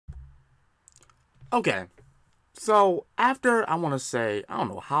Okay, so after, I want to say, I don't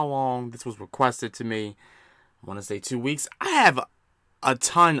know how long this was requested to me. I want to say 2 weeks. I have a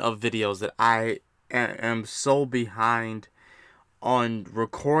ton of videos that I am so behind on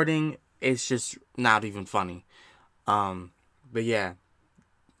recording. It's just not even funny. But yeah,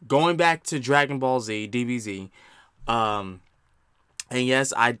 going back to Dragon Ball Z, DBZ. And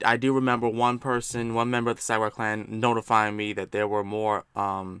yes, I do remember one member of the Sakurai clan notifying me that there were more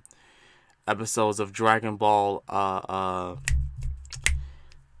episodes of Dragon Ball.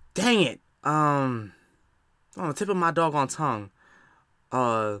 Dang it. On the tip of my doggone tongue.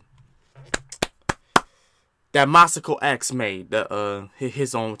 That Masako X made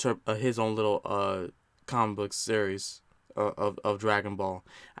his own little comic book series of Dragon Ball.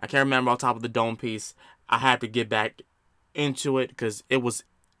 I can't remember on top of the dome piece. I had to get back into it because it was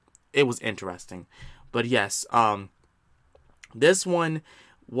interesting. But yes, this one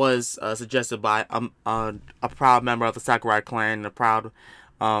was suggested by a proud member of the Sakurai clan and a proud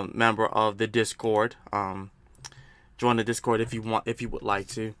member of the Discord. Join the Discord if you would like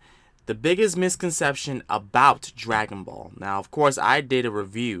to. The biggest misconception about Dragon Ball. Now, of course, I did a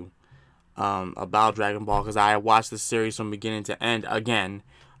review about Dragon Ball because I watched the series from beginning to end again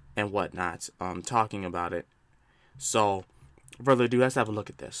and whatnot, talking about it. So, further ado, let's have a look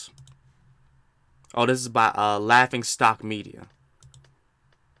at this. Oh, this is by Laughing Stock Media.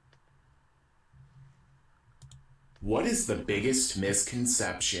 What is the biggest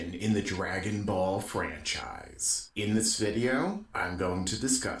misconception in the Dragon Ball franchise? In this video, I'm going to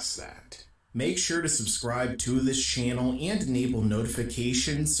discuss that. Make sure to subscribe to this channel and enable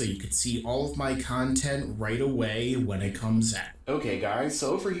notifications so you can see all of my content right away when it comes out. Okay guys,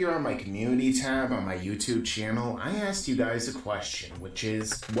 so over here on my community tab on my YouTube channel, I asked you guys a question, which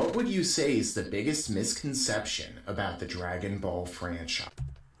is, what would you say is the biggest misconception about the Dragon Ball franchise?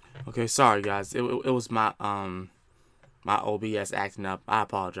 Okay, sorry guys, it was my OBS acting up. I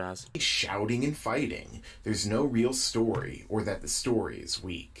apologize. Shouting and fighting. There's no real story, or that the story is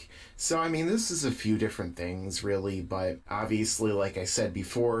weak. So, I mean, this is a few different things, really, but obviously, like I said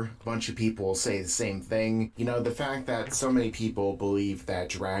before, a bunch of people will say the same thing. You know, the fact that so many people believe that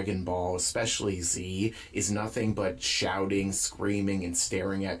Dragon Ball, especially Z, is nothing but shouting, screaming, and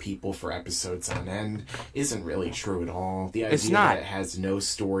staring at people for episodes on end isn't really true at all. The idea that it has no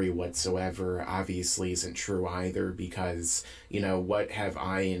story whatsoever obviously isn't true either, because, you know, what have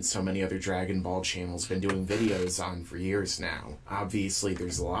I and so many other Dragon Ball channels been doing videos on for years now? Obviously,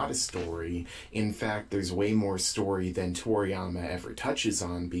 there's a lot of story. In fact, there's way more story than Toriyama ever touches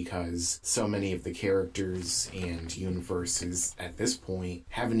on, because so many of the characters and universes at this point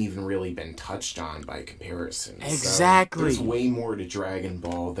haven't even really been touched on by comparison. Exactly. So there's way more to Dragon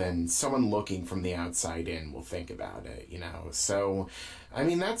Ball than someone looking from the outside in will think about it, you know? So, I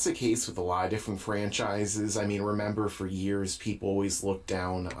mean, that's the case with a lot of different franchises. I mean, remember for years, people always looked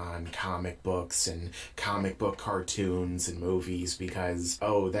down on comic books and comic book cartoons and movies because,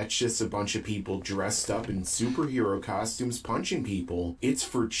 oh, that's just a bunch of people dressed up in superhero costumes punching people. It's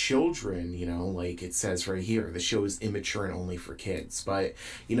for children, you know, like it says right here. The show is immature and only for kids. But,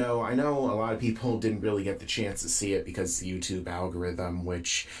 you know, I know a lot of people didn't really get the chance to see it because of the YouTube algorithm,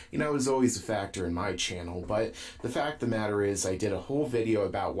 which, you know, is always a factor in my channel. But the fact of the matter is, I did a whole video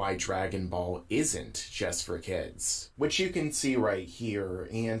about why Dragon Ball isn't just for kids, which you can see right here,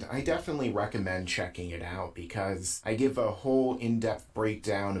 and I definitely recommend checking it out because I give a whole in-depth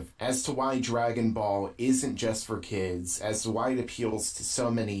breakdown as to why Dragon Ball isn't just for kids, as to why it appeals to so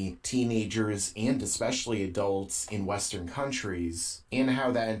many teenagers and especially adults in Western countries, and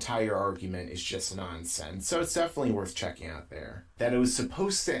how that entire argument is just nonsense. So it's definitely worth checking out there. That it was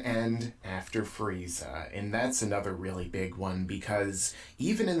supposed to end after Frieza, and that's another really big one because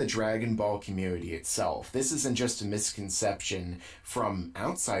even in the Dragon Ball community itself, this isn't just a misconception from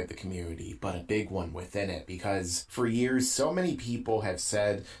outside the community, but a big one within it, because for years, so many people have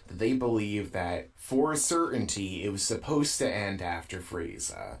said that they believe that for a certainty, it was supposed to end after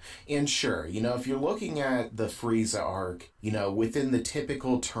Frieza. And sure, you know, if you're looking at the Frieza arc, you know, within the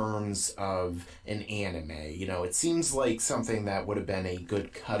typical terms of an anime, you know, it seems like something that would have been a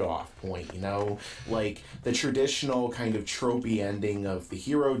good cutoff point, you know? Like, the traditional kind of tropey ending of the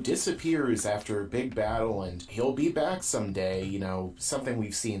hero disappears after a big battle and he'll be back someday, you know, something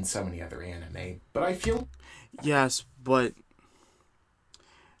we've seen in so many other anime. But I feel... Yes, but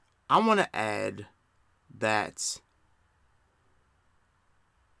I want to add that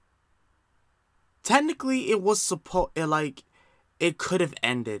technically it was it could have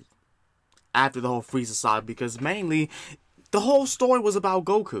ended after the whole Frieza saga, because mainly the whole story was about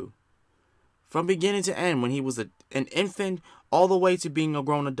Goku from beginning to end, when he was an infant all the way to being a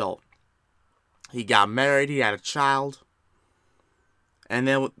grown adult. He got married. He had a child. And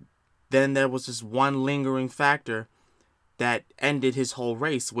then there was this one lingering factor that ended his whole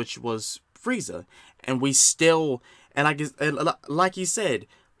race, which was Frieza. And we still, and like he said,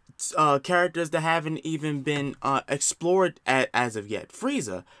 characters that haven't even been explored as of yet.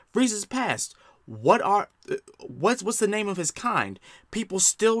 Frieza's past. What's the name of his kind? People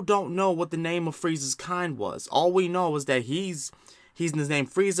still don't know what the name of Frieza's kind was. All we know is that he's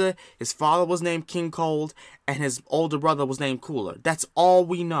named Frieza, his father was named King Cold, and his older brother was named Cooler. That's all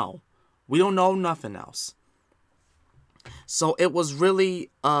we know. We don't know nothing else. So it was really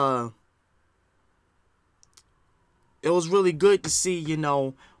good to see, you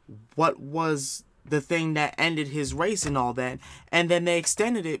know, what was the thing that ended his race and all that. And then they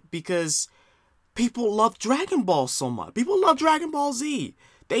extended it because people love Dragon Ball so much. People love Dragon Ball Z.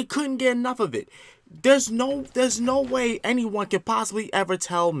 They couldn't get enough of it. There's no way anyone could possibly ever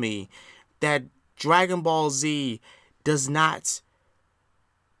tell me that Dragon Ball Z does not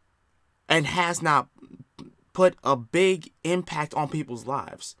and has not put a big impact on people's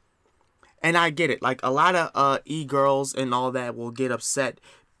lives. And I get it. Like, a lot of e-girls and all that will get upset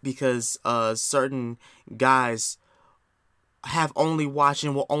because certain guys have only watched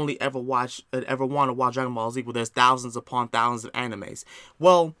and will only ever want to watch Dragon Ball Z, where there's thousands upon thousands of animes.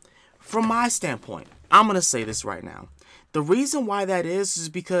 Well, from my standpoint, I'm going to say this right now. The reason why that is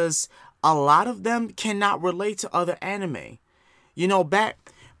because a lot of them cannot relate to other anime. You know, back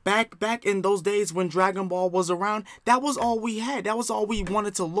in those days when Dragon Ball was around, that was all we had. That was all we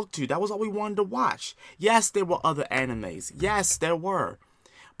wanted to look to. That was all we wanted to watch. Yes, there were other animes. Yes, there were.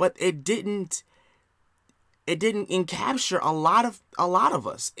 But it didn't encapture a lot of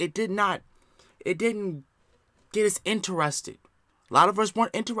us. It didn't get us interested. A lot of us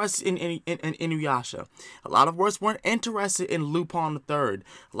weren't interested in Inuyasha. A lot of us weren't interested in Lupin the Third.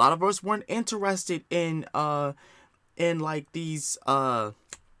 A lot of us weren't interested in like these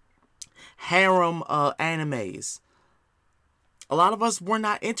harem animes. A lot of us were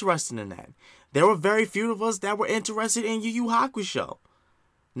not interested in that. There were very few of us that were interested in Yu Yu Hakusho.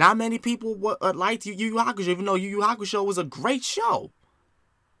 Not many people liked Yu Yu Hakusho, even though Yu Yu Hakusho was a great show.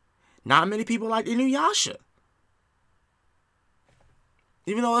 Not many people liked Inuyasha.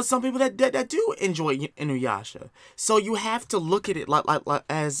 Even though there's some people that do enjoy Inuyasha. So you have to look at it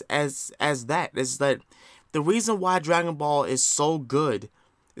as that. Is that the reason why Dragon Ball is so good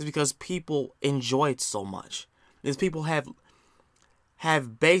is because people enjoy it so much. Is people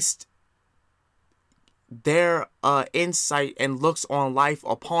have based their insight and looks on life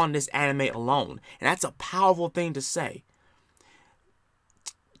upon this anime alone. And that's a powerful thing to say.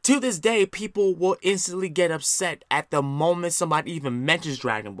 To this day, people will instantly get upset at the moment somebody even mentions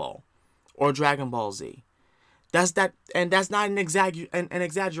Dragon Ball or Dragon Ball Z. That's not an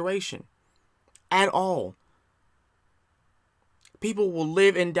exaggeration at all. People will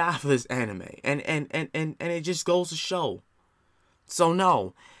live and die for this anime, and it just goes to show. So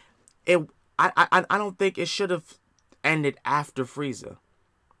no, I don't think it should have ended after Frieza.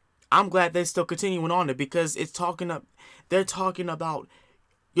 I'm glad they're still continuing on it because you're talking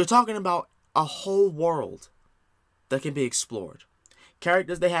about a whole world that can be explored.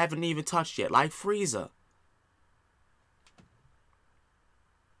 Characters they haven't even touched yet, like Frieza.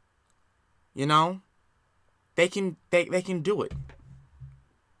 You know? They can do it.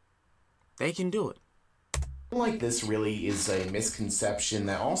 They can do it. Like this really is a misconception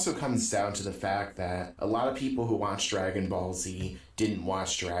that also comes down to the fact that a lot of people who watch Dragon Ball Z didn't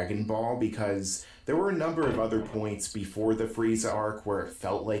watch Dragon Ball because there were a number of other points before the Frieza arc where it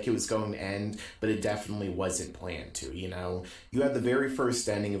felt like it was going to end, but it definitely wasn't planned to, you know? You had the very first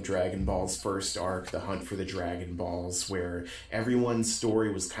ending of Dragon Ball's first arc, The Hunt for the Dragon Balls, where everyone's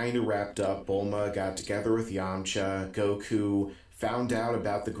story was kind of wrapped up. Bulma got together with Yamcha, Goku found out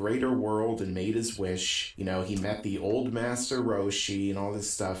about the greater world and made his wish. You know, he met the old master Roshi and all this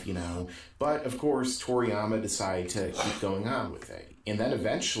stuff, you know. But, of course, Toriyama decided to keep going on with it. And then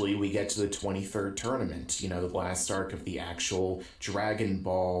eventually we get to the 23rd tournament, you know, the last arc of the actual Dragon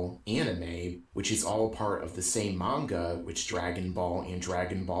Ball anime, which is all part of the same manga, which Dragon Ball and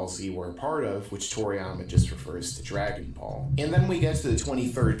Dragon Ball Z were a part of, which Toriyama just refers to Dragon Ball. And then we get to the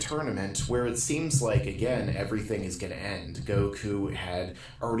 23rd tournament, where it seems like, again, everything is going to end. Goku had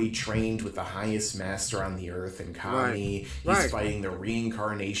already trained with the highest master on the earth in Kami. He's fighting the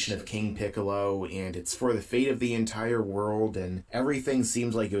reincarnation of King Piccolo, and it's for the fate of the entire world, and everything Everything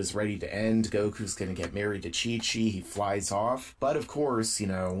seemed like it was ready to end. Goku's gonna get married to Chi-Chi. He flies off. But of course, you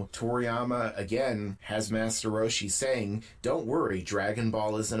know, Toriyama, again, has Master Roshi saying, don't worry, Dragon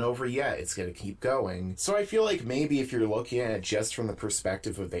Ball isn't over yet. It's gonna keep going. So I feel like maybe if you're looking at it just from the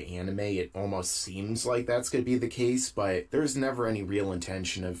perspective of the anime, it almost seems like that's gonna be the case, but there's never any real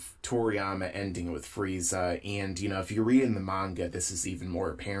intention of Toriyama ending with Frieza. And, you know, if you read in the manga, this is even more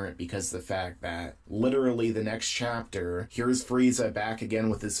apparent because of the fact that literally the next chapter, here's Frieza back again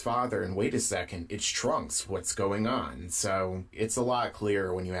with his father, and wait a second, it's Trunks. What's going on? So it's a lot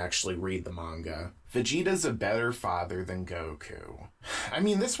clearer when you actually read the manga. Vegeta's a better father than Goku. I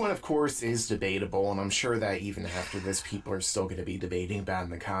mean, this one, of course, is debatable, and I'm sure that even after this, people are still going to be debating about it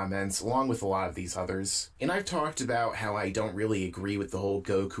in the comments, along with a lot of these others. And I've talked about how I don't really agree with the whole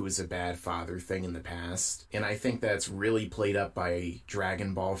Goku is a bad father thing in the past, and I think that's really played up by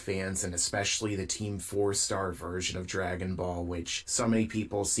Dragon Ball fans, and especially the Team 4-star version of Dragon Ball, which so many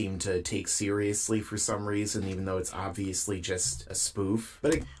people seem to take seriously for some reason, even though it's obviously just a spoof.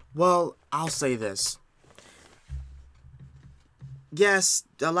 But well, I'll say this. Yes,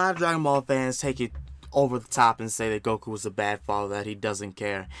 a lot of Dragon Ball fans take it over the top and say that Goku was a bad father, that he doesn't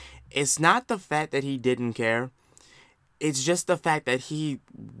care. It's not the fact that he didn't care. It's just the fact that he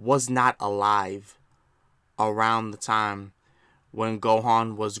was not alive around the time when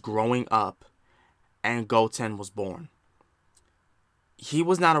Gohan was growing up and Goten was born. He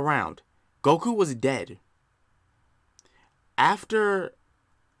was not around. Goku was dead. After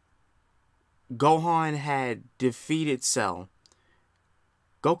Gohan had defeated Cell,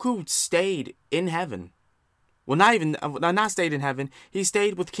 Goku stayed in heaven. Well, not stayed in heaven. He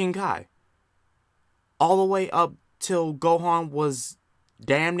stayed with King Kai. All the way up till Gohan was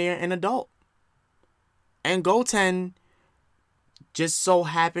damn near an adult. And Goten just so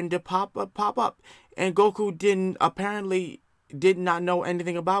happened to pop up. And Goku apparently did not know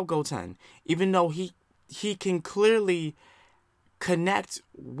anything about Goten. Even though he can clearly connect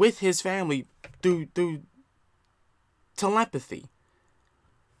with his family through telepathy.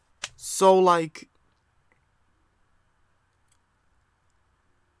 So, like,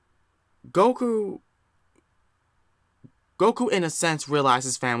 Goku in a sense realized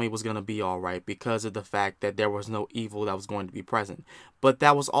his family was going to be alright because of the fact that there was no evil that was going to be present. But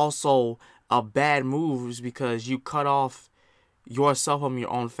that was also a bad move because you cut off yourself from your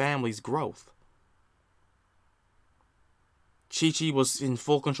own family's growth. Chi-Chi was in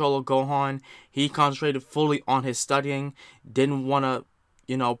full control of Gohan. He concentrated fully on his studying. Didn't want to,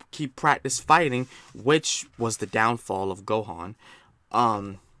 keep practice fighting, which was the downfall of Gohan.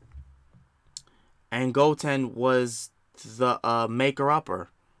 And Goten was the maker-upper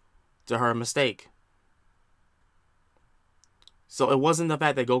to her mistake. So it wasn't the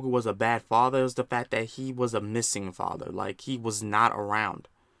fact that Goku was a bad father. It was the fact that he was a missing father. Like, he was not around.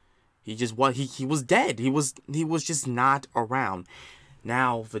 He just was. He was dead. He was just not around.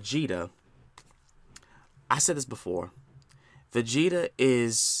 Now, Vegeta. I said this before. Vegeta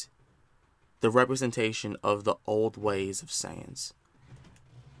is the representation of the old ways of Saiyans.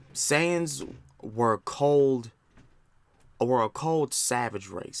 Saiyans were a cold savage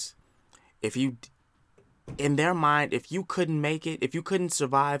race. In their mind, if you couldn't make it, if you couldn't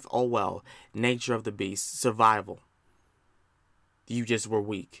survive, oh well, nature of the beast, survival. You just were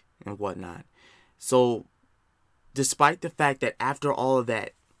weak and whatnot. So, despite the fact that after all of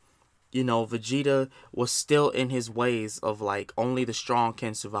that, Vegeta was still in his ways of like only the strong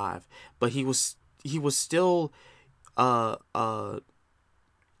can survive, but he was still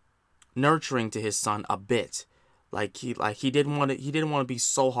nurturing to his son a bit. He didn't want to be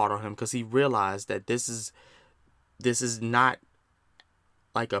so hard on him because he realized that this is not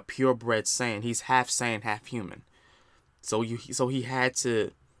like a purebred Saiyan. He's half Saiyan, half human. So he had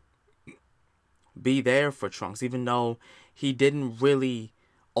to be there for Trunks, even though he didn't really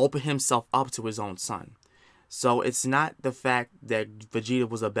open himself up to his own son. So it's not the fact that Vegeta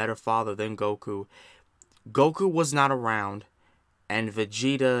was a better father than Goku. Goku was not around, and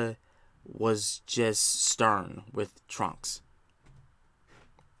Vegeta was just stern with Trunks.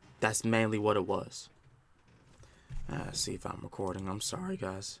 That's mainly what it was. Let's see if I'm recording. I'm sorry,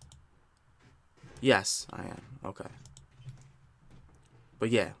 guys. Yes, I am. Okay. But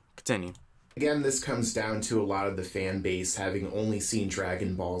yeah, continue. Again, this comes down to a lot of the fan base having only seen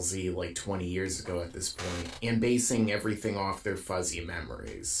Dragon Ball Z like 20 years ago at this point, and basing everything off their fuzzy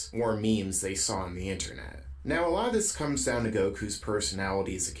memories, or memes they saw on the internet. Now, a lot of this comes down to Goku's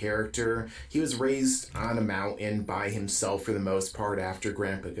personality as a character. He was raised on a mountain by himself for the most part after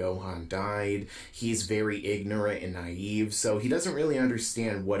Grandpa Gohan died. He's very ignorant and naive, so he doesn't really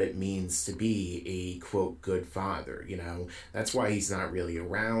understand what it means to be a, quote, good father, you know? That's why he's not really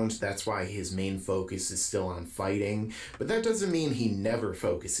around. That's why his main focus is still on fighting. But that doesn't mean he never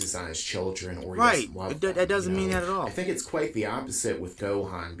focuses on his children or he doesn't love them. That doesn't mean that at all. I think it's quite the opposite with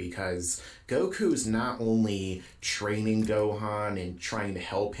Gohan, because Goku's not only training Gohan and trying to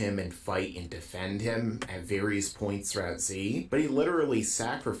help him and fight and defend him at various points throughout Z, but he literally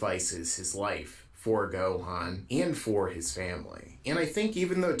sacrifices his life for Gohan and for his family. And I think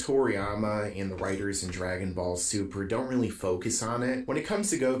even though Toriyama and the writers in Dragon Ball Super don't really focus on it, when it comes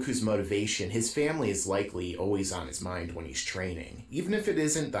to Goku's motivation, his family is likely always on his mind when he's training. Even if it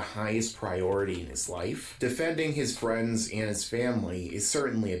isn't the highest priority in his life, defending his friends and his family is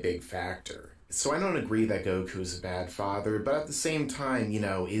certainly a big factor. So I don't agree that Goku's a bad father, but at the same time, you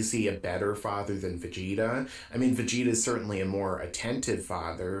know, is he a better father than Vegeta? I mean, Vegeta's certainly a more attentive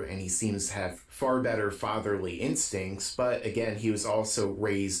father, and he seems to have far better fatherly instincts, but again, he was also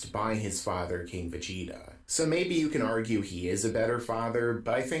raised by his father, King Vegeta. So maybe you can argue he is a better father,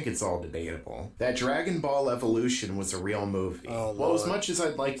 but I think it's all debatable. That Dragon Ball Evolution was a real movie. Oh, well, as much as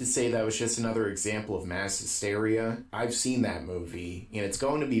I'd like to say that was just another example of mass hysteria, I've seen that movie, and it's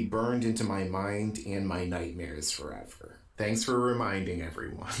going to be burned into my mind and my nightmares forever. Thanks for reminding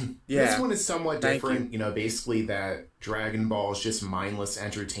everyone. Yeah. This one is somewhat different, you know, basically that Dragon Ball is just mindless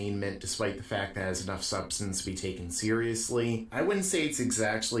entertainment despite the fact that it has enough substance to be taken seriously. I wouldn't say it's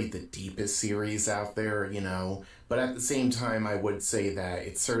exactly the deepest series out there, you know, but at the same time I would say that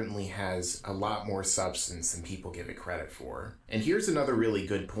it certainly has a lot more substance than people give it credit for. And here's another really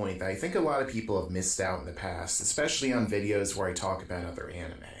good point that I think a lot of people have missed out in the past, especially on videos where I talk about other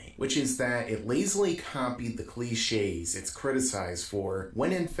anime, which is that it lazily copied the cliches it's criticized for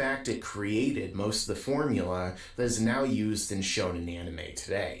when in fact it created most of the formula that is now used in shonen anime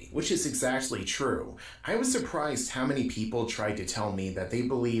today, which is exactly true. I was surprised how many people tried to tell me that they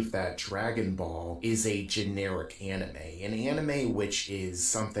believe that Dragon Ball is a generic anime, an anime which is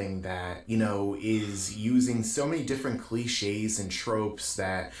something that, you know, is using so many different cliches and tropes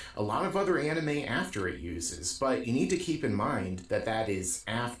that a lot of other anime after it uses, but you need to keep in mind that that is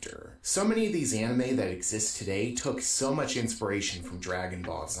after. So many of these anime that exist today took so much inspiration from Dragon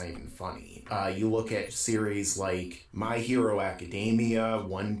Ball, it's not even funny. You look at series like My Hero Academia,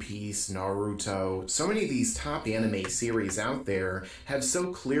 One Piece, Naruto. So many of these top anime series out there have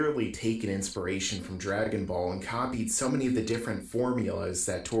so clearly taken inspiration from Dragon Ball and copied so many of the different formulas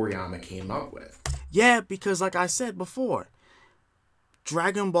that Toriyama came up with. Yeah, because like I said before,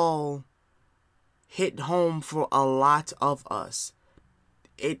 Dragon Ball hit home for a lot of us.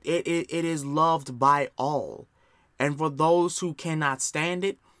 It is loved by all. And for those who cannot stand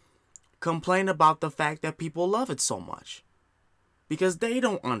it, complain about the fact that people love it so much. Because they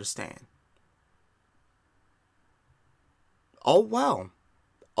don't understand. Oh well.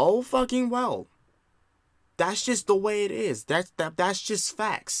 Oh fucking well. That's just the way it is. That's just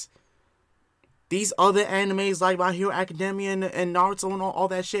facts. These other animes like My Hero Academia and Naruto and all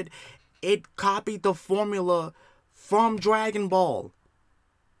that shit, it copied the formula from Dragon Ball.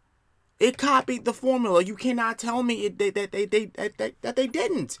 It copied the formula. You cannot tell me that they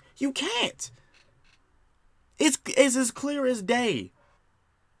didn't. You can't. It's as clear as day.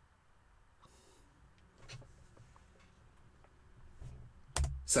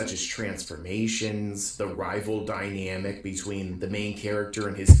 Such as transformations, the rival dynamic between the main character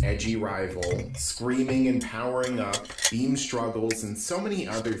and his edgy rival, screaming and powering up, beam struggles, and so many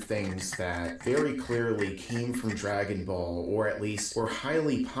other things that very clearly came from Dragon Ball, or at least were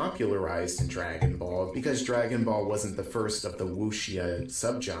highly popularized in Dragon Ball, because Dragon Ball wasn't the first of the wuxia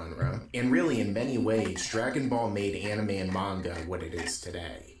subgenre. And really, in many ways, Dragon Ball made anime and manga what it is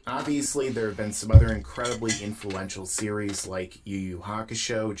today. Obviously, there have been some other incredibly influential series like Yu Yu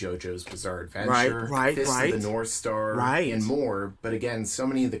Hakusho, JoJo's Bizarre Adventure, Fist of the North Star, and more. But again, so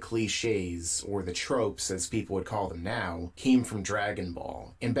many of the cliches, or the tropes as people would call them now, came from Dragon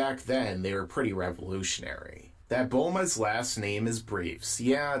Ball. And back then, they were pretty revolutionary. That Bulma's last name is Briefs.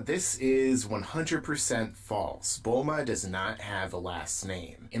 Yeah, this is 100% false. Bulma does not have a last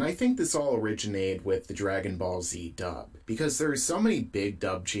name. And I think this all originated with the Dragon Ball Z dub, because there are so many big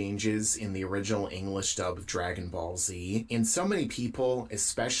dub changes in the original English dub of Dragon Ball Z, and so many people,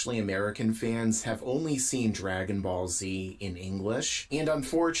 especially American fans, have only seen Dragon Ball Z in English, and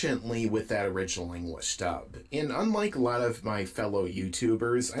unfortunately with that original English dub. And unlike a lot of my fellow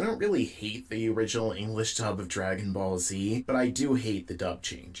YouTubers, I don't really hate the original English dub of Dragon Dragon Ball Z, but I do hate the dub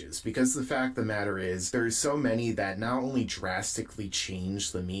changes, because the fact of the matter is, there's so many that not only drastically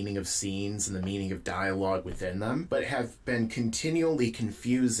change the meaning of scenes and the meaning of dialogue within them, but have been continually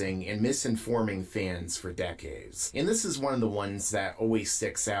confusing and misinforming fans for decades. And this is one of the ones that always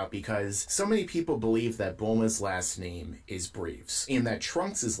sticks out because so many people believe that Bulma's last name is Briefs, and that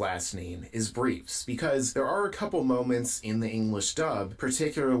Trunks' last name is Briefs, because there are a couple moments in the English dub,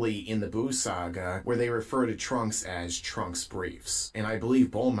 particularly in the Buu saga, where they refer to Trunks as Trunks Briefs, and I believe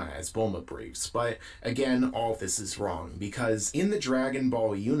Bulma as Bulma Briefs, but again, all of this is wrong, because in the Dragon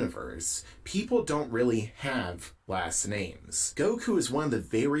Ball universe, people don't really have last names. Goku is one of the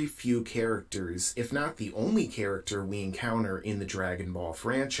very few characters, if not the only character we encounter in the Dragon Ball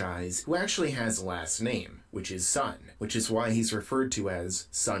franchise, who actually has a last name, which is Son, which is why he's referred to as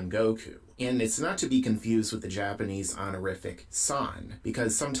Son Goku. And it's not to be confused with the Japanese honorific San,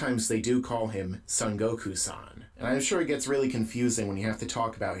 because sometimes they do call him Son Goku-san. And I'm sure it gets really confusing when you have to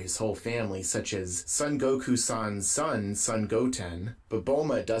talk about his whole family, such as Son Goku-san's son, Son Goten, but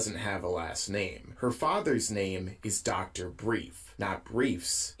Bulma doesn't have a last name. Her father's name is Dr. Brief, not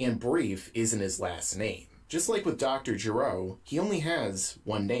Briefs, and Brief isn't his last name. Just like with Dr. Gero, he only has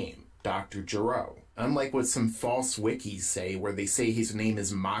one name, Dr. Gero. Unlike what some false wikis say, where they say his name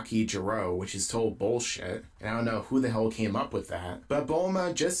is Maki Gero, which is total bullshit, and I don't know who the hell came up with that. But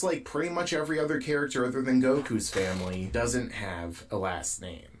Bulma, just like pretty much every other character other than Goku's family, doesn't have a last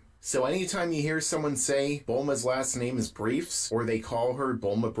name. So anytime you hear someone say Bulma's last name is Briefs, or they call her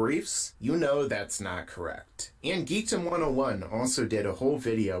Bulma Briefs, you know that's not correct. And Geekdom 101 also did a whole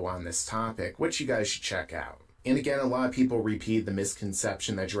video on this topic, which you guys should check out. And again, a lot of people repeat the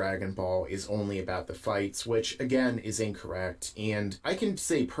misconception that Dragon Ball is only about the fights, which again is incorrect. And I can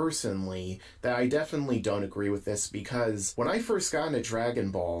say personally that I definitely don't agree with this, because when I first got into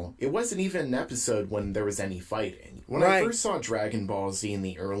Dragon Ball, it wasn't even an episode when there was any fighting. When I first saw Dragon Ball Z in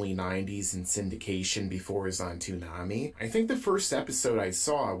the early 90s in syndication before it was on Toonami, I think the first episode I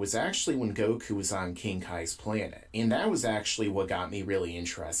saw was actually when Goku was on King Kai's planet. And that was actually what got me really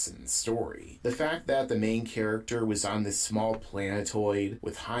interested in the story. The fact that the main character was on this small planetoid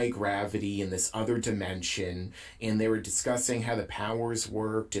with high gravity in this other dimension, and they were discussing how the powers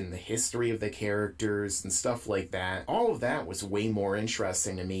worked and the history of the characters and stuff like that. All of that was way more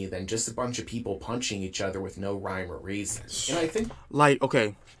interesting to me than just a bunch of people punching each other with no rhyme or reason. And I think, like,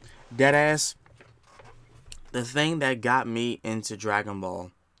 okay, deadass, the thing that got me into Dragon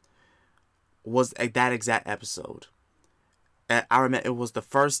Ball was that exact episode. I remember it was the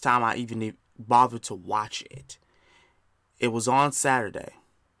first time I even bothered to watch it. It was on Saturday.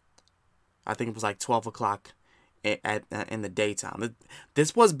 I think it was like 12 o'clock in the daytime.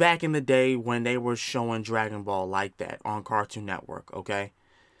 This was back in the day when they were showing Dragon Ball like that on Cartoon Network, okay?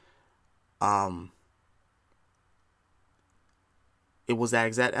 It was that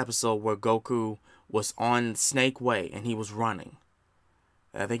exact episode where Goku was on Snake Way and he was running.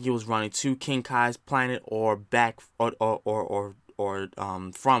 I think he was running to King Kai's planet or back or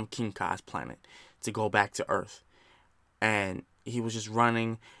from King Kai's planet to go back to Earth. And he was just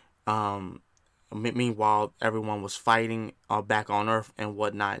running. Meanwhile, everyone was fighting back on Earth and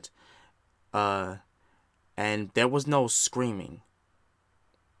whatnot. And there was no screaming.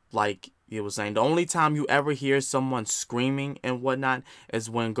 Like he was saying, the only time you ever hear someone screaming and whatnot is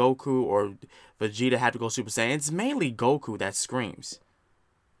when Goku or Vegeta had to go Super Saiyan. It's mainly Goku that screams.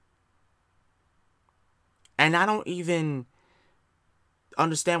 And I don't even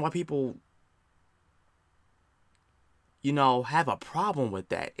understand why people, you know, have a problem with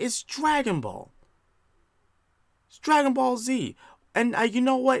that. It's Dragon Ball. It's Dragon Ball Z. And you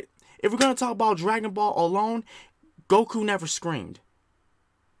know what? If we're going to talk about Dragon Ball alone, Goku never screamed.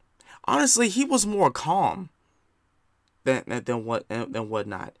 Honestly, he was more calm than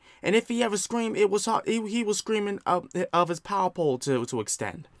whatnot. And if he ever screamed, it was he was screaming of his power pole to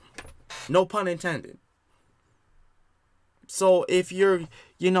extend. No pun intended. So if you're,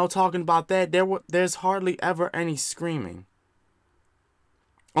 you know, talking about that, there's hardly ever any screaming.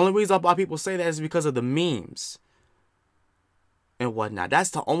 Only reason why people say that is because of the memes and whatnot. That's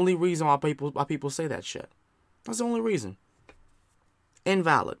the only reason why people say that shit. That's the only reason.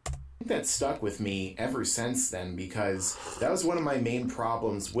 Invalid. That stuck with me ever since then, because that was one of my main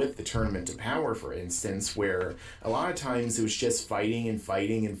problems with the Tournament to Power, for instance, where a lot of times it was just fighting and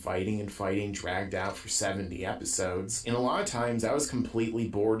fighting and fighting and fighting, dragged out for 70 episodes. And a lot of times I was completely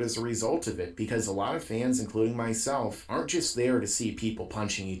bored as a result of it, because a lot of fans, including myself, aren't just there to see people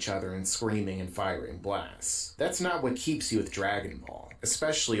punching each other and screaming and firing blasts. That's not what keeps you with Dragon Ball,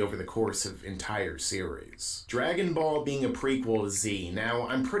 especially over the course of entire series. Dragon Ball being a prequel to Z. Now,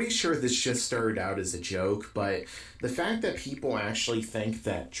 I'm pretty sure sure this just started out as a joke, but the fact that people actually think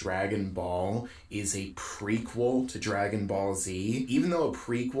that Dragon Ball is a prequel to Dragon Ball Z, even though a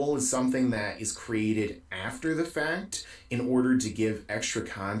prequel is something that is created after the fact in order to give extra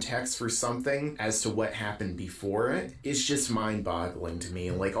context for something as to what happened before it, is just mind-boggling to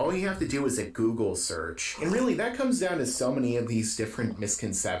me. Like, all you have to do is a Google search. And really, that comes down to so many of these different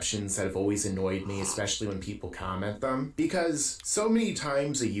misconceptions that have always annoyed me, especially when people comment them. Because so many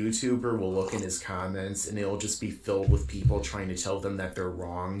times a YouTuber will look in his comments and it'll just be filled with people trying to tell them that they're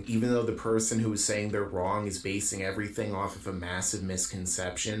wrong, even though the person who is saying they're wrong is basing everything off of a massive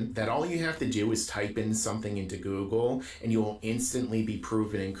misconception, that all you have to do is type in something into Google and you will instantly be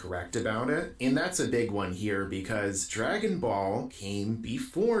proven incorrect about it. And that's a big one here, because Dragon Ball came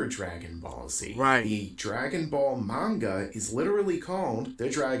before Dragon Ball Z. Right. The Dragon Ball manga is literally called the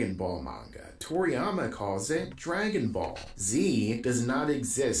Dragon Ball manga. Toriyama calls it Dragon Ball. Z does not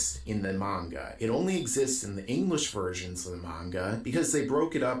exist in the manga. It only exists in the English versions of the manga because they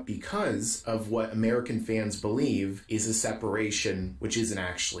broke it up because of what American fans believe is a separation which isn't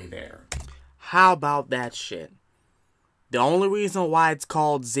actually there. How about that shit? The only reason why it's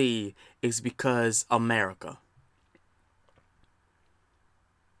called Z is because America.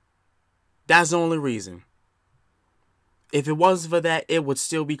 That's the only reason. If it wasn't for that, it would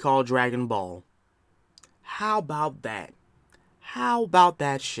still be called Dragon Ball. How about that? How about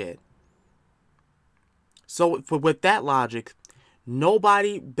that shit? So, with that logic,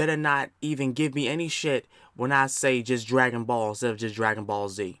 nobody better not even give me any shit when I say just Dragon Ball instead of just Dragon Ball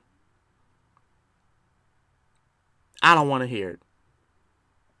Z. I don't want to hear it.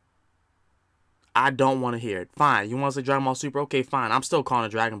 I don't want to hear it. Fine, you want to say Dragon Ball Super? Okay, fine. I'm still calling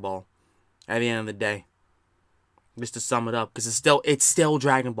it Dragon Ball at the end of the day. Just to sum it up, because it's still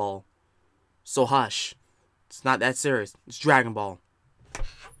Dragon Ball. So hush. It's not that serious. It's Dragon Ball.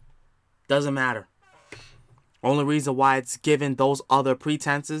 Doesn't matter. Only reason why it's given those other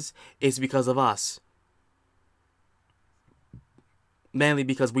pretenses is because of us. Mainly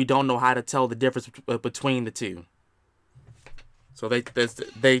because we don't know how to tell the difference between the two. So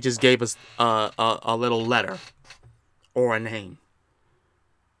they just gave us a little letter or a name.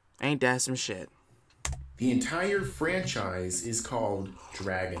 Ain't that some shit? The entire franchise is called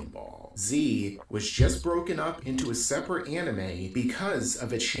Dragon Ball. Z was just broken up into a separate anime because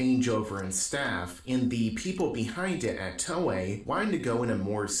of a changeover in staff, and the people behind it at Toei wanted to go in a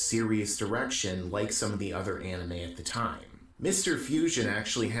more serious direction like some of the other anime at the time. Mr. Fusion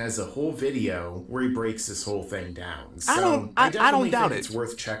actually has a whole video where he breaks this whole thing down. So I definitely think it's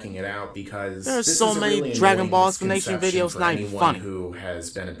worth checking it out, because there's so many Dragon Ball explanation videos not even funny. Who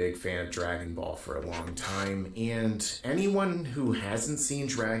has been a big fan of Dragon Ball for a long time, and anyone who hasn't seen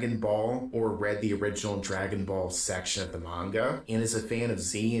Dragon Ball or read the original Dragon Ball section of the manga and is a fan of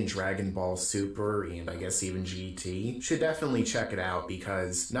Z and Dragon Ball Super and I guess even GT should definitely check it out,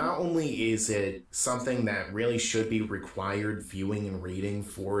 because not only is it something that really should be required viewing and reading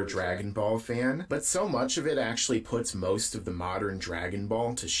for a Dragon Ball fan, but so much of it actually puts most of the modern Dragon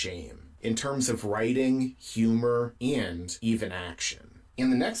Ball to shame in terms of writing, humor, and even action.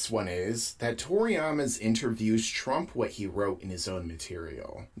 And the next one is that Toriyama's interviews trump what he wrote in his own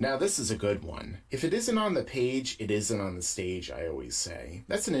material. Now, this is a good one. If it isn't on the page, it isn't on the stage, I always say.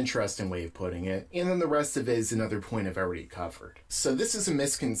 That's an interesting way of putting it. And then the rest of it is another point I've already covered. So this is a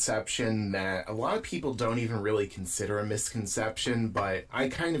misconception that a lot of people don't even really consider a misconception, but I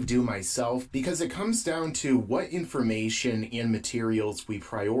kind of do myself, because it comes down to what information and materials we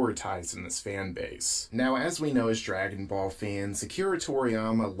prioritize in this fan base. Now, as we know as Dragon Ball fans, Akira Toriyama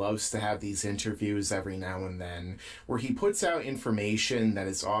loves to have these interviews every now and then where he puts out information that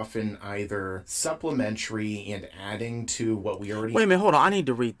is often either supplementary and adding to what we already... Wait a minute, hold on. I need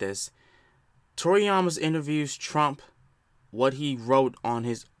to read this. Toriyama's interviews trump what he wrote in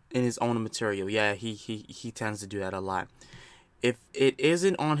his own material. Yeah, he tends to do that a lot. If it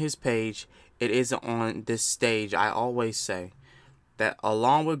isn't on his page, it isn't on this stage. I always say that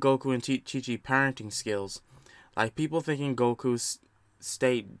along with Goku and Chi-Chi parenting skills, like people thinking Goku's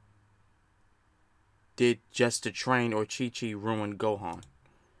state did just to train or Chi-Chi ruined Gohan.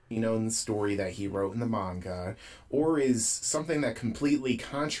 You know, in the story that he wrote in the manga, or is something that completely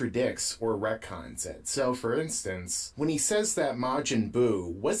contradicts or retcons it. So, for instance, when he says that Majin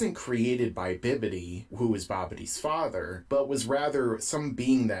Buu wasn't created by Bibidi, who was Babidi's father, but was rather some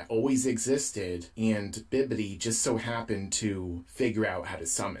being that always existed, and Bibidi just so happened to figure out how to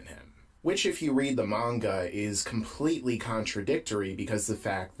summon him. Which, if you read the manga, is completely contradictory because the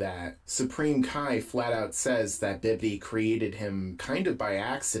fact that Supreme Kai flat out says that Bibby created him kind of by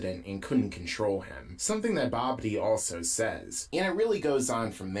accident and couldn't control him. Something that Babidi also says. And it really goes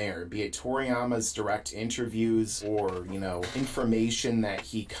on from there, be it Toriyama's direct interviews or, information that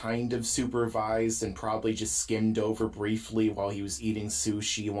he kind of supervised and probably just skimmed over briefly while he was eating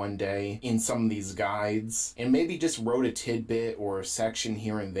sushi one day in some of these guides, and maybe just wrote a tidbit or a section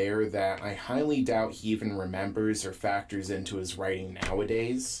here and there that I highly doubt he even remembers or factors into his writing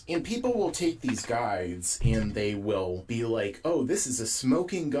nowadays. And people will take these guides and they will be like, oh, this is a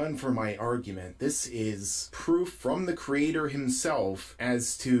smoking gun for my argument. This is proof from the creator himself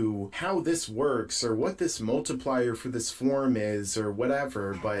as to how this works or what this multiplier for this form is or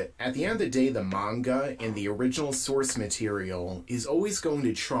whatever. But at the end of the day, the manga and the original source material is always going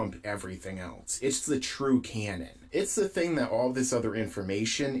to trump everything else. It's the true canon. It's the thing that all this other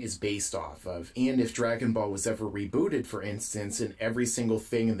information is based off of. And if Dragon Ball was ever rebooted, for instance, and every single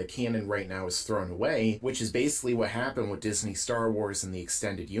thing in the canon right now is thrown away, which is basically what happened with Disney Star Wars and the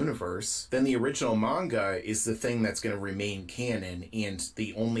extended universe, then the original manga is the thing that's going to remain canon and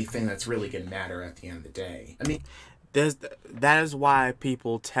the only thing that's really going to matter at the end of the day. I mean, that is why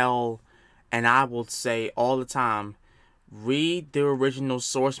people tell, and I will say all the time, read the original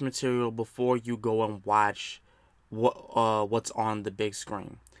source material before you go and watch what's on the big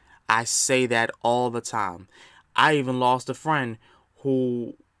screen. I say that all the time. I even lost a friend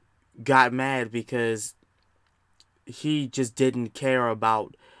who got mad because he just didn't care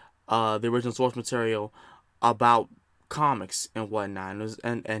about the original source material about comics and whatnot,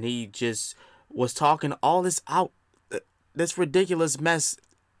 and he just was talking all this out, this ridiculous mess,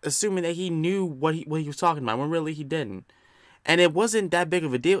 assuming that he knew what he was talking about when really he didn't. And it wasn't that big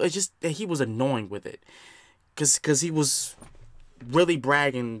of a deal. It's just that he was annoying with it. Because he was really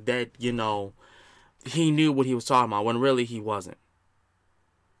bragging that, he knew what he was talking about when really he wasn't.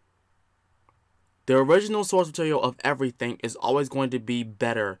 The original source material of everything is always going to be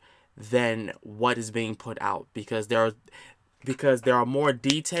better than what is being put out. Because there are more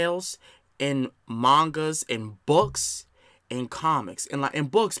details in mangas, in books, in comics. And in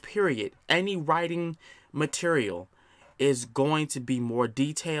books, period. Any writing material is going to be more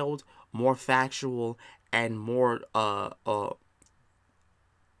detailed, more factual, and more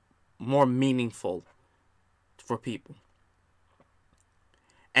meaningful for people.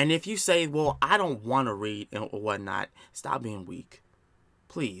 And if you say, well, I don't want to read and whatnot, stop being weak.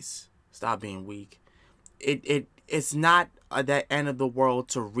 Please, stop being weak. It's not that end of the world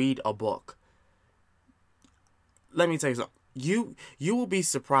to read a book. Let me tell you something. You will be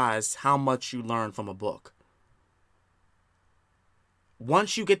surprised how much you learn from a book.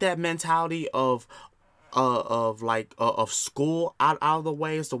 Once you get that mentality of school out of the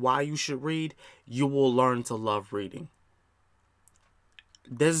way as to why you should read, you will learn to love reading.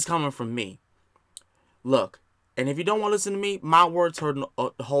 This is coming from me. Look, and if you don't want to listen to me, my words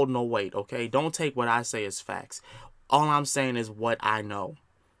hold no weight, okay? Don't take what I say as facts. All I'm saying is what I know.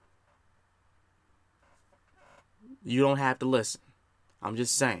 You don't have to listen. I'm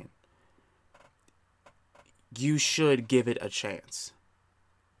just saying. You should give it a chance.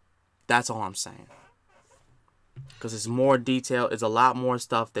 That's all I'm saying. Because it's more detail. It's a lot more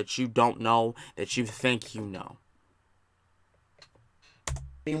stuff that you don't know that you think you know.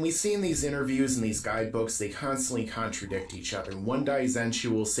 I mean, we see in these interviews and these guidebooks, they constantly contradict each other. One Daizenshu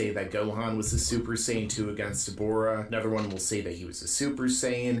will say that Gohan was a Super Saiyan 2 against Tabora. Another one will say that he was a Super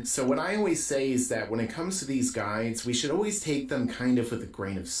Saiyan. So what I always say is that when it comes to these guides, we should always take them kind of with a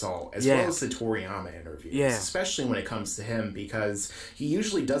grain of salt, as well as the Toriyama interviews. Yeah. Especially when it comes to him, because he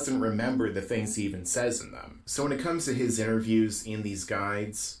usually doesn't remember the things he even says in them. So when it comes to his interviews in these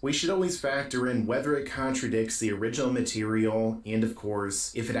guides, we should always factor in whether it contradicts the original material, and of course,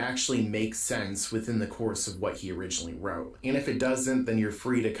 if it actually makes sense within the course of what he originally wrote. And if it doesn't, then you're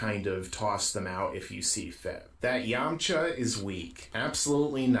free to kind of toss them out if you see fit. That Yamcha is weak.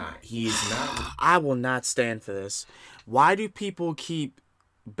 Absolutely not. He is not. I will not stand for this. Why do people keep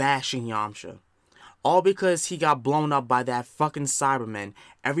bashing Yamcha? All because he got blown up by that fucking Cyberman.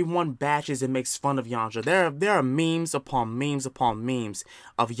 Everyone bashes and makes fun of Yamcha. There are memes upon memes upon memes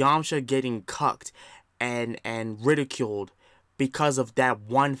of Yamcha getting cucked and ridiculed because of that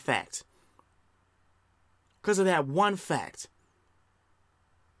one fact. Because of that one fact.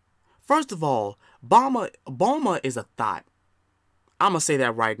 First of all, Bulma is a thought. I'm going to say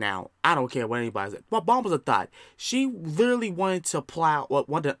that right now. I don't care what anybody says. But Bulma's a thought. She literally wanted to plow,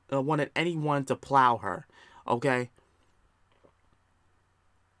 wanted anyone to plow her. Okay?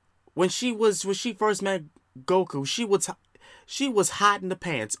 When she first met Goku, She was hot in the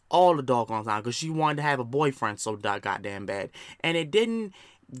pants all the doggone time because she wanted to have a boyfriend so goddamn bad. And it didn't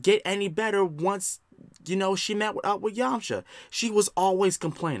get any better once, you know, she met up with Yamcha. She was always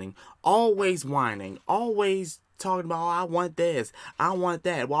complaining, always whining, always talking about, oh, I want this, I want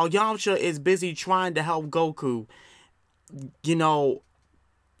that. While Yamcha is busy trying to help Goku, you know,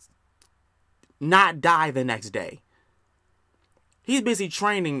 not die the next day. He's busy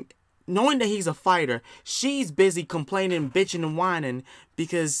training. Knowing that he's a fighter, she's busy complaining, bitching, and whining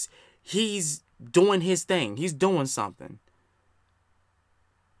because he's doing his thing. He's doing something.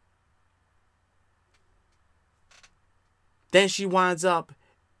 Then she winds up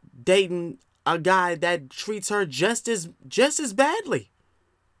dating a guy that treats her just as badly.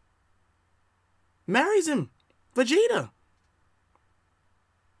 Marries him. Vegeta.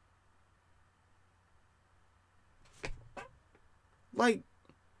 Like,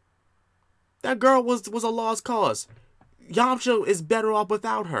 that girl was a lost cause. Yamcha is better off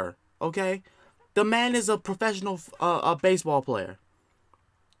without her, okay? The man is a professional baseball player.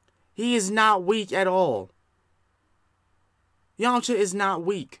 He is not weak at all. Yamcha is not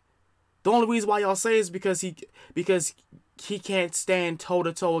weak. The only reason why y'all say is because he can't stand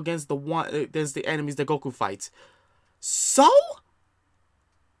toe-to-toe against the enemies that Goku fights. So?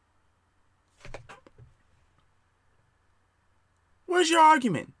 Where's your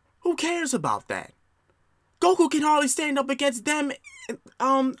argument? Who cares about that? Goku can hardly stand up against them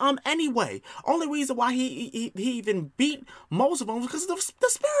anyway. Only reason why he even beat most of them was because of the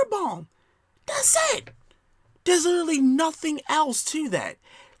Spirit Bomb. That's it. There's literally nothing else to that.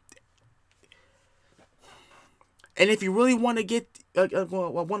 And if you really want to get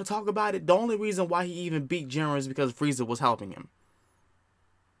want to talk about it, the only reason why he even beat Jiren is because Frieza was helping him.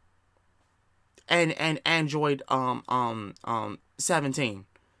 And Android 17.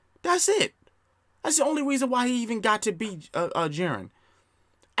 That's it. That's the only reason why he even got to beat Jiren.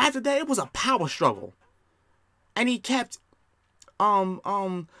 After that, it was a power struggle, and he kept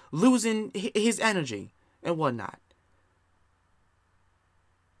losing his energy and whatnot.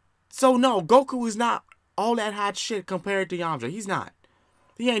 So no, Goku is not all that hot shit compared to Yamcha. He's not.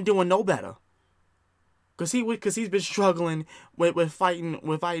 He ain't doing no better. Cause he's been struggling with fighting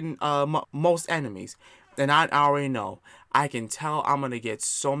most enemies, and I already know. I can tell I'm gonna get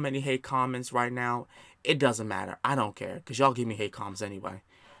so many hate comments right now. It doesn't matter. I don't care, cause y'all give me hate comments anyway.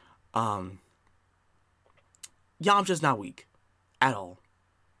 Yamcha's not weak at all.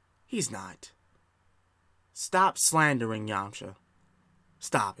 He's not. Stop slandering Yamcha.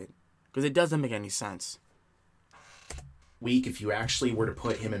 Stop it, cause it doesn't make any sense. Weak if you actually were to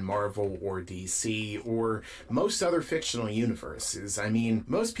put him in Marvel or DC or most other fictional universes. I mean,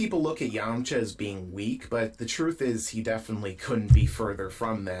 most people look at Yamcha as being weak, but the truth is he definitely couldn't be further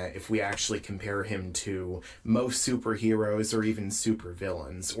from that if we actually compare him to most superheroes or even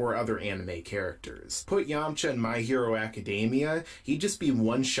supervillains or other anime characters. Put Yamcha in My Hero Academia, he'd just be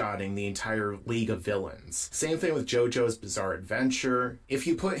one-shotting the entire league of villains. Same thing with JoJo's Bizarre Adventure. If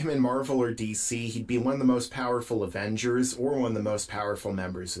you put him in Marvel or DC, he'd be one of the most powerful Avengers or one of the most powerful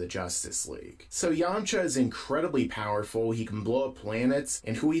members of the Justice League. So Yamcha is incredibly powerful, he can blow up planets,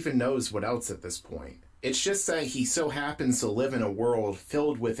 and who even knows what else at this point. It's just that he so happens to live in a world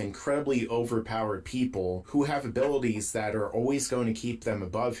filled with incredibly overpowered people who have abilities that are always going to keep them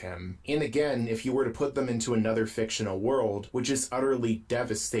above him. And again, if you were to put them into another fictional world, would just utterly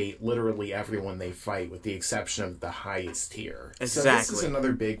devastate literally everyone they fight, with the exception of the highest tier. Exactly. So this is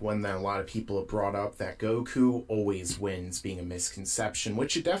another big one that a lot of people have brought up, that Goku always wins being a misconception,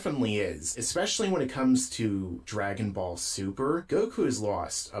 which it definitely is. Especially when it comes to Dragon Ball Super, Goku has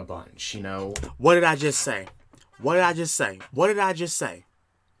lost a bunch, you know? What did I just say? What did I just say? What did I just say?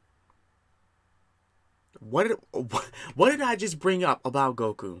 What did I just bring up about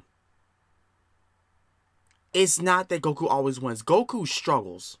Goku? It's not that Goku always wins. Goku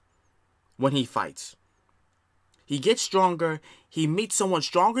struggles when he fights. He gets stronger, he meets someone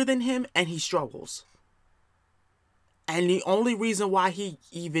stronger than him, and he struggles. And the only reason why he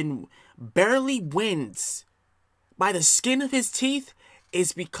even barely wins by the skin of his teeth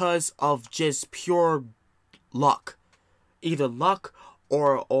is because of just pure luck. Either luck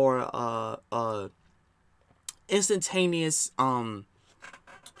or instantaneous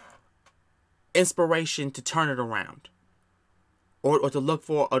inspiration to turn it around. Or to look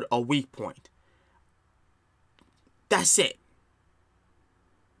for a weak point. That's it.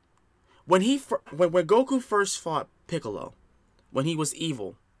 When Goku first fought Piccolo, when he was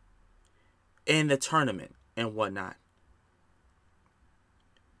evil in the tournament and whatnot,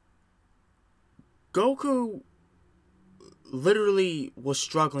 Goku literally was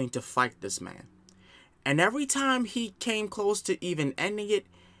struggling to fight this man. And every time he came close to even ending it,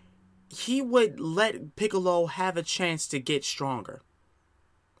 he would let Piccolo have a chance to get stronger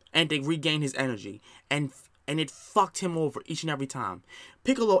and to regain his energy. And it fucked him over each and every time.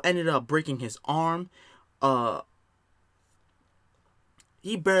 Piccolo ended up breaking his arm.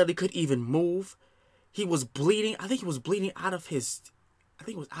 He barely could even move. He was bleeding. I think he was bleeding out of his... I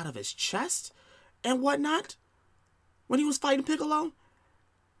think it was out of his chest and whatnot when he was fighting Piccolo.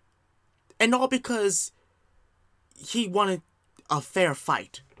 And all because he wanted a fair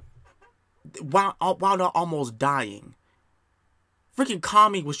fight while not almost dying. Freaking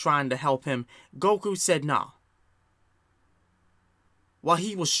Kami was trying to help him. Goku said no. While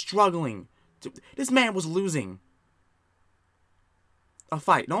he was struggling. This man was losing a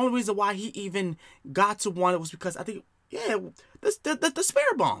fight. The only reason why he even got to one was because I think, yeah, the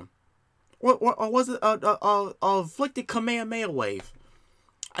Spirit Bomb. Or was it a afflicted Kamehameha wave?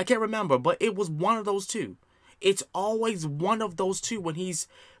 I can't remember, but it was one of those two. It's always one of those two when he's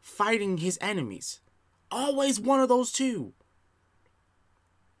fighting his enemies. Always one of those two.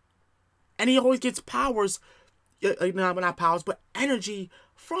 And he always gets powers, not powers, but energy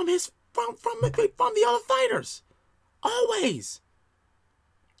from the other fighters. Always.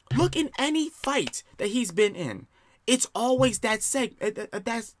 Look in any fight that he's been in. It's always that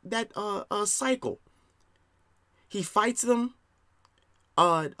cycle. He fights them,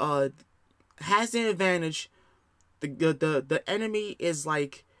 has the advantage. The enemy is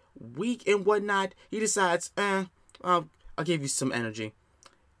like weak and whatnot. He decides, I'll give you some energy.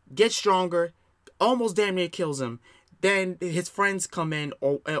 Get stronger, almost damn near kills him. Then his friends come in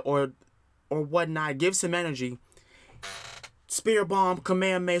or whatnot, gives him energy. Spirit Bomb,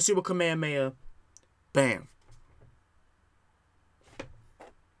 Kamehameha, Super Kamehameha, bam.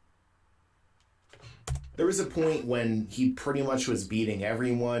 There was a point when he pretty much was beating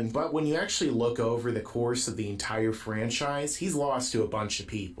everyone, but when you actually look over the course of the entire franchise, he's lost to a bunch of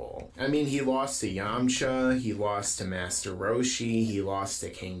people. I mean, he lost to Yamcha, he lost to Master Roshi, he lost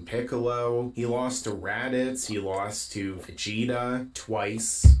to King Piccolo, he lost to Raditz, he lost to Vegeta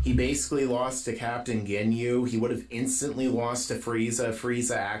twice. He basically lost to Captain Ginyu. He would have instantly lost to Frieza.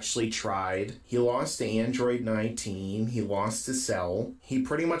 Frieza actually tried. He lost to Android 19. He lost to Cell. He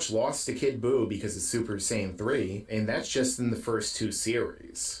pretty much lost to Kid Buu because of Super Saiyan 3, and that's just in the first two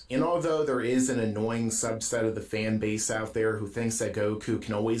series. And although there is an annoying subset of the fan base out there who thinks that Goku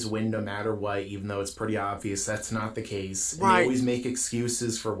can always win no matter what, even though it's pretty obvious that's not the case, and they always make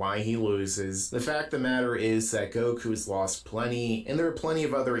excuses for why he loses, the fact of the matter is that Goku's lost plenty, and there are plenty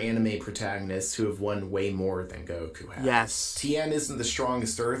of other anime protagonists who have won way more than Goku has. Yes. Tien isn't the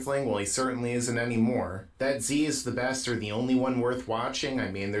strongest Earthling, well, he certainly isn't anymore. That Z is the best or the only one worth watching,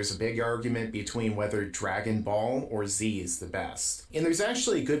 I mean, there's a big argument between whether Dragon Ball or Z is the best. And there's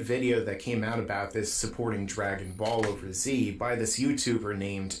actually a good video that came out about this supporting Dragon Ball over Z by this YouTuber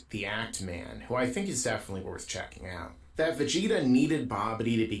named The Act Man, who I think is definitely worth checking out. That Vegeta needed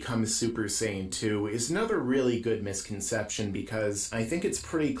Babidi to become a Super Saiyan 2 is another really good misconception because I think it's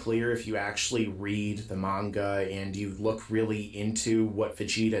pretty clear if you actually read the manga and you look really into what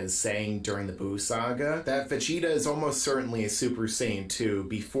Vegeta is saying during the Buu saga, that Vegeta is almost certainly a Super Saiyan 2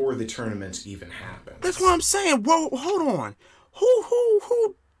 before the tournament even happens. That's what I'm saying. Whoa, hold on.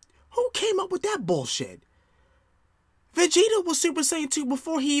 Who came up with that bullshit? Vegeta was Super Saiyan 2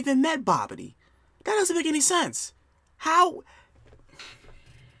 before he even met Babidi. That doesn't make any sense. How?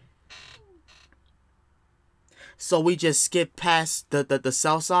 So we just skip past the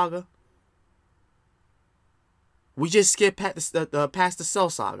Cell Saga? We just skip past the Cell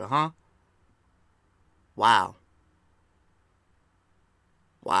Saga, huh? Wow.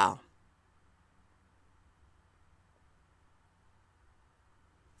 Wow.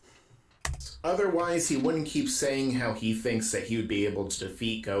 Otherwise, he wouldn't keep saying how he thinks that he would be able to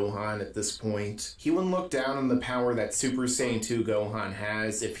defeat Gohan at this point. He wouldn't look down on the power that Super Saiyan 2 Gohan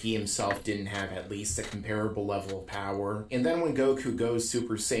has if he himself didn't have at least a comparable level of power. And then when Goku goes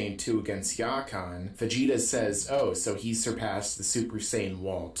Super Saiyan 2 against Yakan, Vegeta says, oh, so he surpassed the Super Saiyan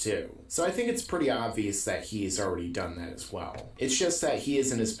wall too. So I think it's pretty obvious that he has already done that as well. It's just that he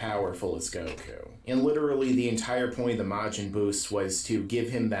isn't as powerful as Goku. And literally the entire point of the Majin boost was to give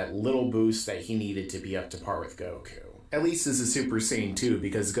him that little boost that he needed to be up to par with Goku. At least as a Super Saiyan 2,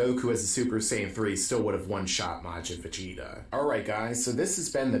 because Goku as a Super Saiyan 3 still would have one-shot Majin Vegeta. Alright guys, so this has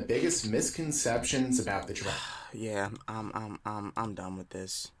been the biggest misconceptions about the dragon. Yeah, I'm done with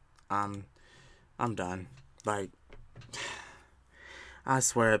this. I'm done. Like, I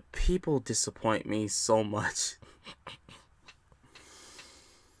swear, people disappoint me so much.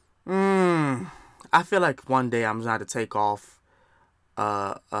 I feel like one day I'm going to take off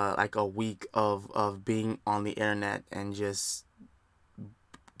like a week of being on the internet and just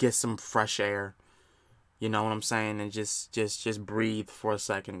get some fresh air. You know what I'm saying? And just breathe for a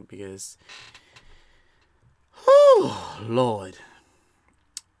second, because, whew, Lord.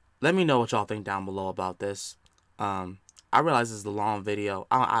 Let me know what y'all think down below about this. I realize this is a long video.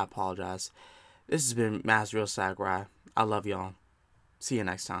 I apologize. This has been Master Ryo Sakurai. I love y'all. See you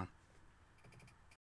next time.